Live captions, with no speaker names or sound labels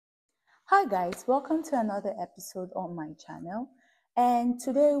Hi guys, welcome to another episode on my channel, and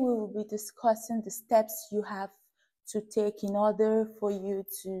today we will be discussing the steps you have to take in order for you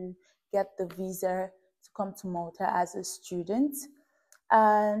to get the visa to come to Malta as a student.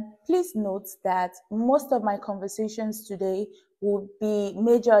 And please note that most of my conversations today will be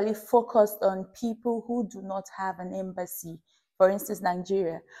majorly focused on people who do not have an embassy, for instance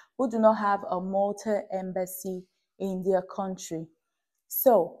Nigeria, who do not have a Malta embassy in their country.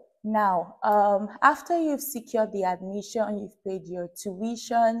 So now, after you've secured the admission, you've paid your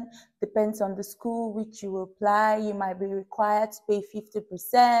tuition, depends on the school which you apply, you might be required to pay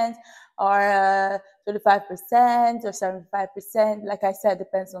 50% or 25% or 75%. Like I said,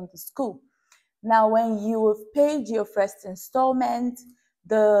 depends on the school. Now, when you have paid your first installment,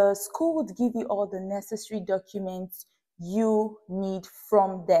 the school would give you all the necessary documents you need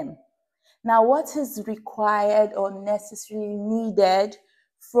from them. Now, what is required or necessarily needed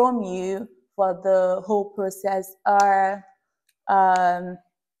from you for the whole process are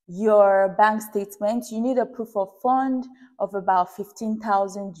your bank statement. You need a proof of fund of about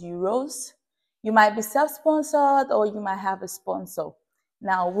 15,000 euros. You might be self-sponsored or you might have a sponsor.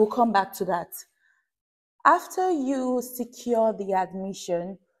 Now, we'll come back to that. After you secure the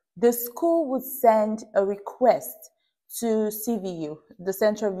admission, the school would send a request to CVU, the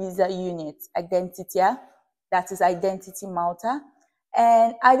Central Visa Unit, Identitia, that is Identity Malta.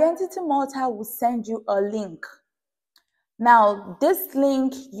 And Identity Malta will send you a link. Now, this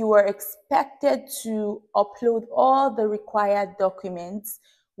link, you are expected to upload all the required documents,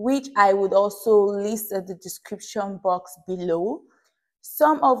 which I would also list at the description box below.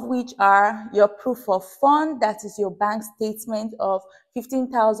 Some of which are your proof of fund, that is your bank statement of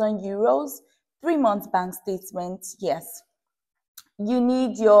 15,000 euros, 3 months bank statement, yes. You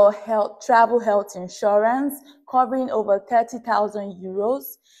need your travel health insurance covering over 30,000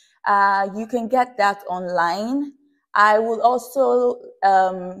 euros. You can get that online. I will also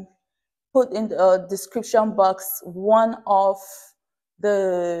put in the description box one of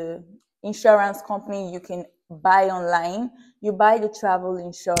the insurance company you can buy online. You buy the travel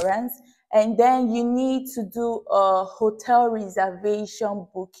insurance, and then you need to do a hotel reservation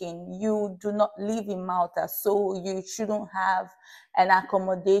booking. You do not live in Malta, so you shouldn't have an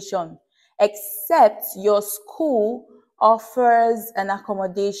accommodation, except your school offers an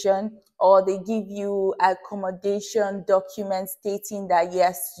accommodation, or they give you accommodation documents stating that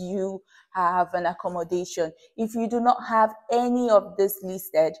yes, you have an accommodation. If you do not have any of this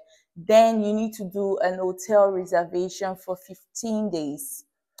listed, then you need to do an hotel reservation for 15 days.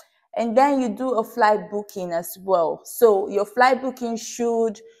 And then you do a flight booking as well. So your flight booking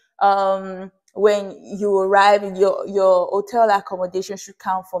should, when you arrive, your hotel accommodation should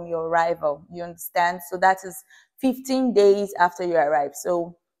count from your arrival. You understand? So that is 15 days after you arrive.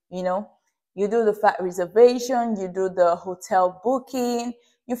 So, you do the flight reservation, you do the hotel booking,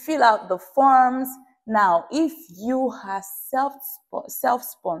 you fill out the forms. Now, if you are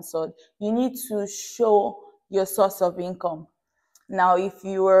self-sponsored, you need to show your source of income. Now, if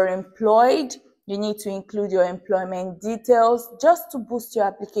you are employed, you need to include your employment details just to boost your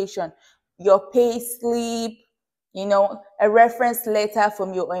application. Your pay slip, a reference letter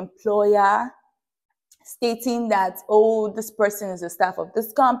from your employer stating that, oh, this person is a staff of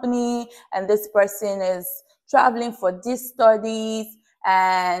this company and this person is traveling for these studies,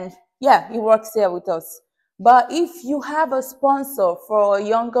 and yeah, he works here with us. But if you have a sponsor for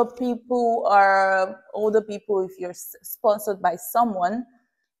younger people or older people, if you're sponsored by someone,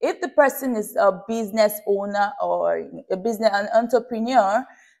 if the person is a business owner or an entrepreneur,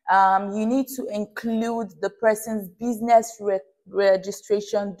 you need to include the person's business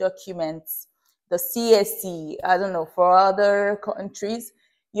registration documents, the CSC, I don't know, for other countries,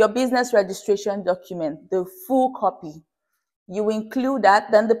 your business registration document, the full copy. You include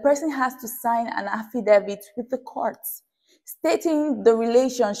that, then the person has to sign an affidavit with the courts stating the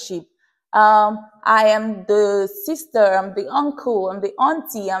relationship. I am the sister, I'm the uncle, I'm the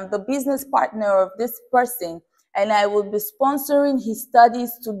auntie, I'm the business partner of this person, and I will be sponsoring his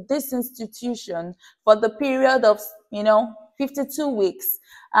studies to this institution for the period of, 52 weeks.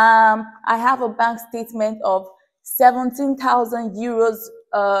 I have a bank statement of 17,000 euros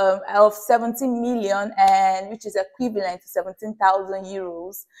of 17 million, and which is equivalent to 17,000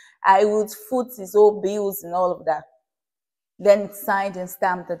 euros. I would foot his old bills and all of that. Then it's signed and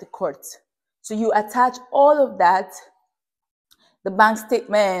stamped at the court. So you attach all of that, the bank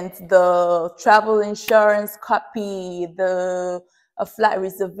statement, the travel insurance copy, the flight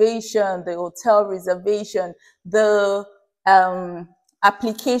reservation, the hotel reservation, the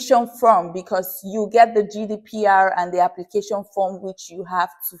application form, because you get the GDPR and the application form which you have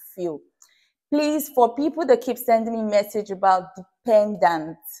to fill. Please, for people that keep sending me message about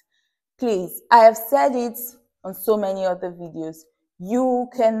dependent, please, I have said it on so many other videos. You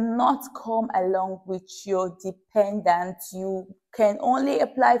cannot come along with your dependent. You can only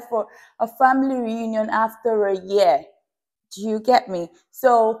apply for a family reunion after a year. Do you get me?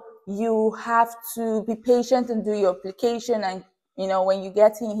 So you have to be patient and do your application. And, when you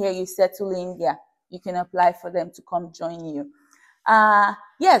get in here, you settle in here, you can apply for them to come join you.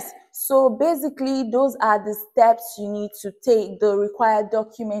 Yes, so basically those are the steps you need to take, the required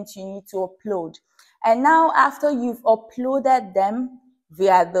documents you need to upload. And now after you've uploaded them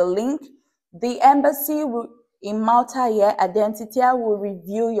via the link, the embassy in Malta here, Identity, will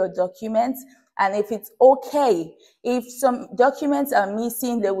review your documents. And if it's okay, if some documents are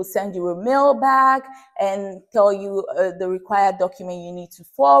missing, they will send you a mail back and tell you the required document you need to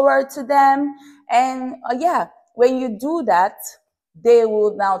forward to them. And yeah, when you do that, they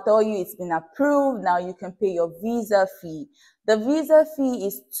will now tell you it's been approved. Now you can pay your visa fee. The visa fee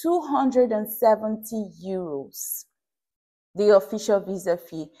is 270 euros, the official visa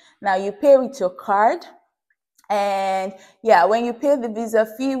fee. Now you pay with your card. And yeah, when you pay the visa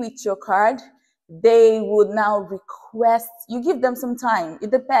fee with your card, they would now request, you give them some time.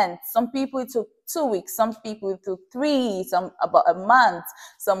 It depends. Some people it took 2 weeks, some people it took 3, some about a month,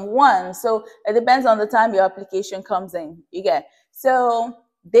 some 1. So it depends on the time your application comes in. You get. So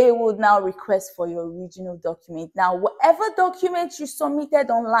they would now request for your original document. Now, whatever document you submitted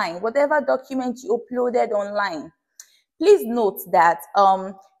online, whatever document you uploaded online, please note that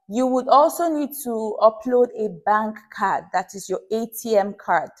you would also need to upload a bank card, that is your ATM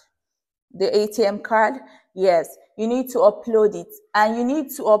card. The ATM card, yes, you need to upload it, and you need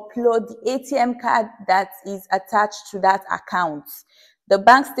to upload the ATM card that is attached to that account. The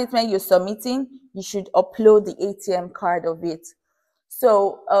bank statement you're submitting, you should upload the ATM card of it.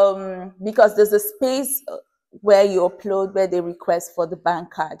 So because there's a space where you upload, where they request for the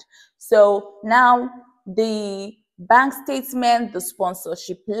bank card. So now the bank statement, the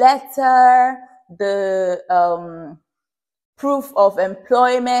sponsorship letter, the proof of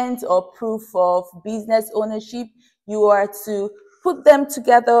employment or proof of business ownership, you are to put them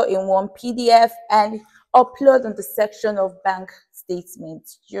together in one PDF and upload on the section of bank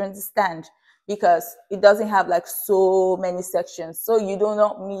statements. Do you understand? Because it doesn't have like so many sections, so you do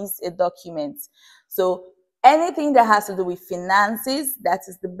not miss a document. So anything that has to do with finances, that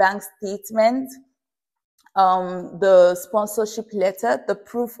is the bank statement, the sponsorship letter, the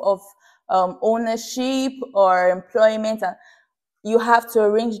proof of ownership or employment, and you have to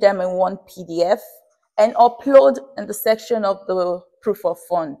arrange them in one PDF and upload in the section of the proof of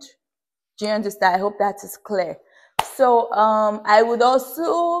fund. Do you understand? I hope that is clear. So I would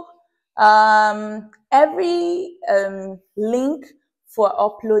also, every link for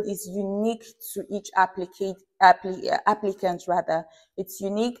upload is unique to each applicant rather. It's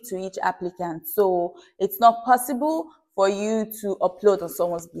unique to each applicant. So it's not possible for you to upload on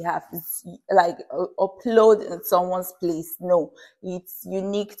someone's behalf. It's like upload in someone's place. No, it's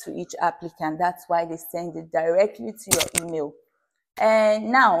unique to each applicant. That's why they send it directly to your email.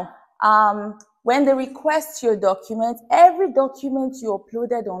 And now, when they request your document, every document you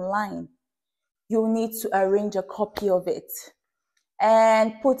uploaded online, you need to arrange a copy of it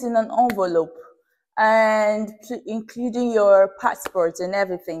and put in an envelope, and including your passport and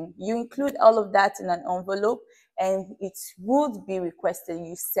everything. You include all of that in an envelope, and it would be requested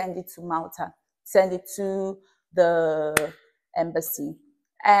you send it to Malta, send it to the embassy.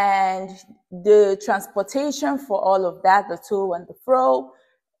 And the transportation for all of that, the to and the fro,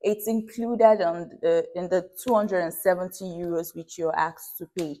 it's included in the 270 euros which you're asked to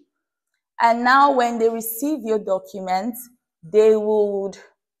pay. And now when they receive your documents, they would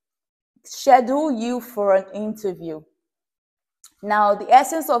schedule you for an interview. Now, the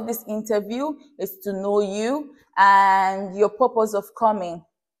essence of this interview is to know you and your purpose of coming.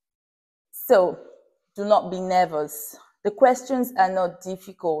 So do not be nervous. The questions are not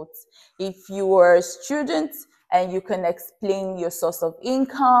difficult. If you are a student and you can explain your source of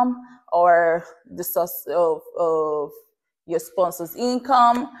income or the source of your sponsor's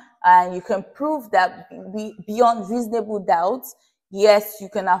income, and you can prove that beyond reasonable doubt, yes, you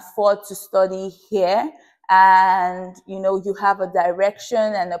can afford to study here, and you have a direction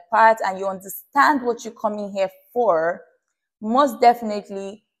and a path, and you understand what you're coming here for, most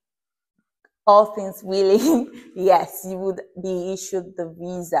definitely, all things willing, yes, you would be issued the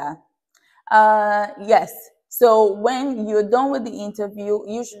visa. Yes. So when you're done with the interview,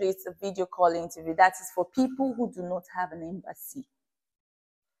 usually it's a video call interview. That is for people who do not have an embassy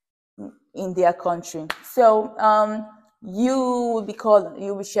in their country. So you will be called,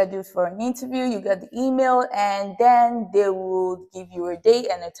 you'll be scheduled for an interview, you get the email, and then they will give you a date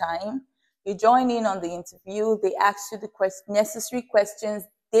and a time. You join in on the interview, they ask you the necessary questions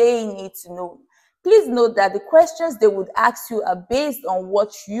they need to know. Please note that the questions they would ask you are based on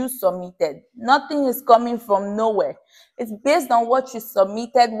what you submitted. Nothing is coming from nowhere. It's based on what you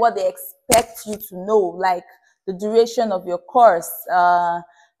submitted, what they expect you to know, like the duration of your course,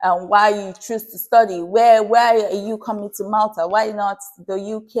 and why you choose to study. Why are you coming to Malta? Why not the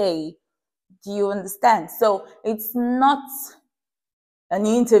UK? Do you understand? So it's not an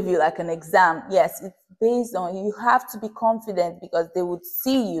interview like an exam. Yes, it's based on, you have to be confident because they would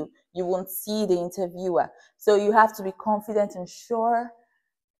see you. You won't see the interviewer. So you have to be confident and sure,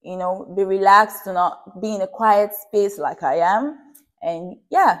 you know, be relaxed, do not be in a quiet space like I am. And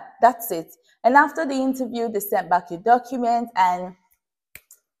yeah, that's it. And after the interview, they sent back your documents, and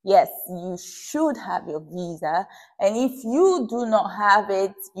yes, you should have your visa. And if you do not have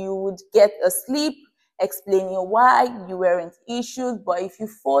it, you would get a slip explaining why you weren't issued. But if you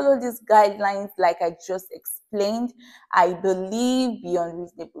follow these guidelines, like I just explained, I believe beyond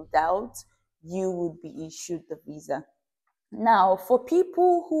reasonable doubt, you would be issued the visa. Now, for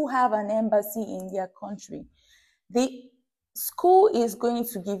people who have an embassy in their country, the school is going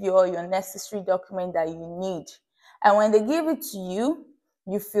to give you all your necessary document that you need. And when they give it to you,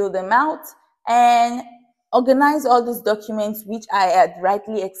 you fill them out and organize all those documents, which I had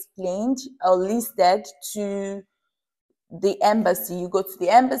rightly explained or listed, to the embassy. You go to the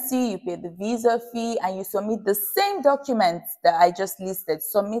embassy, you pay the visa fee, and you submit the same documents that I just listed.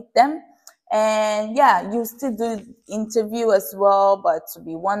 Submit them. And yeah, you still do interview as well, but to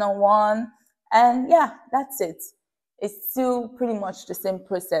be one-on-one. And yeah, that's it. It's still pretty much the same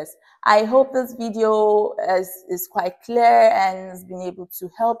process. I hope this video is quite clear and has been able to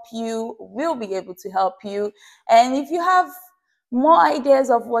help you, will be able to help you. And if you have more ideas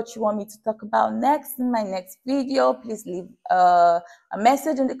of what you want me to talk about next in my next video, please leave a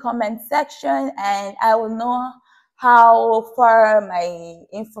message in the comment section, and I will know how far my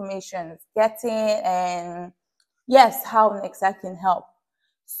information is getting, and yes, how next I can help.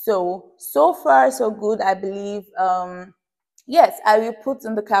 So far so good, I believe. Yes, I will put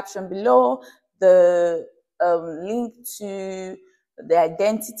in the caption below the link to the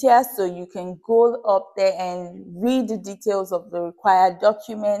identity, so you can go up there and read the details of the required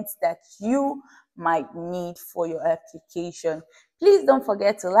documents that you might need for your application. Please don't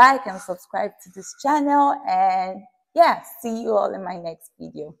forget to like and subscribe to this channel, and yeah, see you all in my next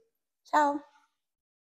video. Ciao.